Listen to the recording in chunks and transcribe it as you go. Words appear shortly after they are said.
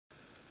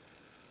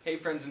Hey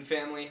friends and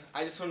family,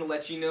 I just want to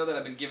let you know that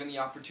I've been given the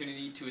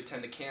opportunity to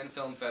attend the Cannes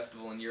Film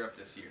Festival in Europe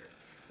this year.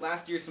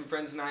 Last year some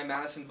friends and I,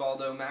 Madison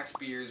Baldo, Max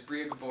Beers,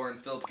 Bria Gabor,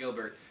 and Philip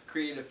Gilbert,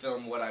 created a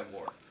film, What I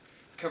Wore.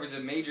 It covers a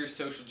major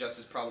social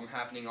justice problem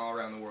happening all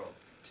around the world.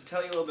 To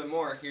tell you a little bit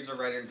more, here's our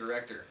writer and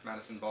director,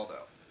 Madison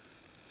Baldo.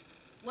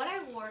 What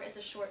I Wore is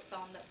a short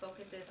film that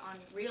focuses on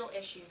real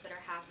issues that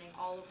are happening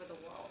all over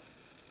the world.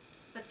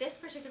 But this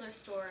particular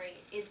story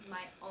is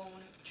my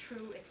own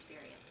true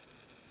experience.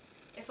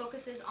 It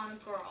focuses on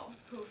a girl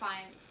who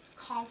finds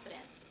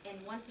confidence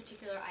in one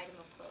particular item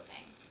of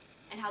clothing,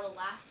 and how the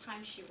last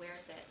time she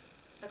wears it,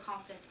 the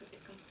confidence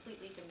is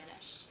completely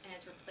diminished and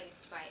is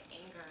replaced by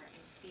anger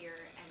and fear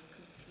and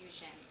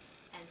confusion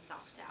and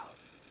self-doubt.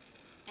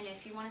 And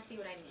if you want to see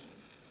what I mean,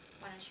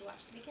 why don't you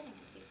watch the beginning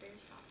and see for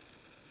yourself.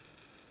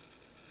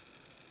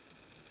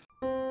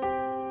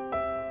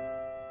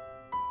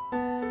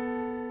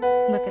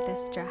 Look at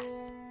this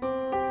dress.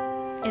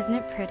 Isn't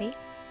it pretty?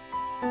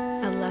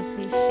 A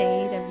lovely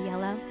shade of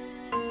yellow.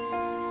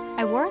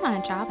 I wore it on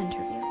a job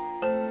interview.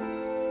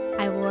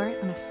 I wore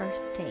it on a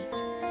first date.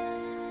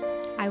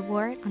 I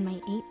wore it on my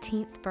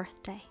 18th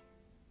birthday.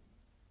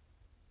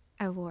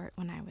 I wore it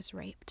when I was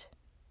raped.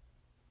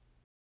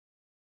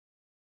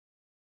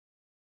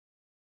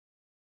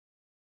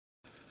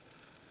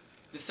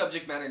 This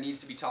subject matter needs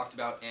to be talked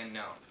about and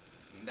known.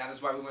 And that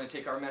is why we want to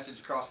take our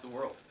message across the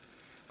world.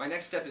 My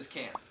next step is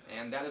Cannes,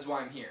 and that is why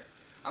I'm here.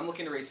 I'm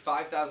looking to raise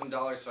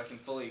 $5,000 so I can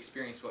fully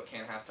experience what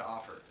Cannes has to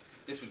offer.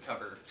 This would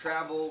cover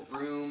travel,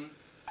 room,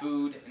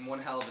 food, and one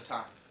hell of a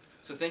time.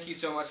 So thank you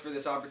so much for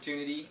this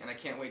opportunity, and I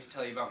can't wait to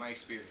tell you about my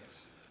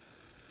experience.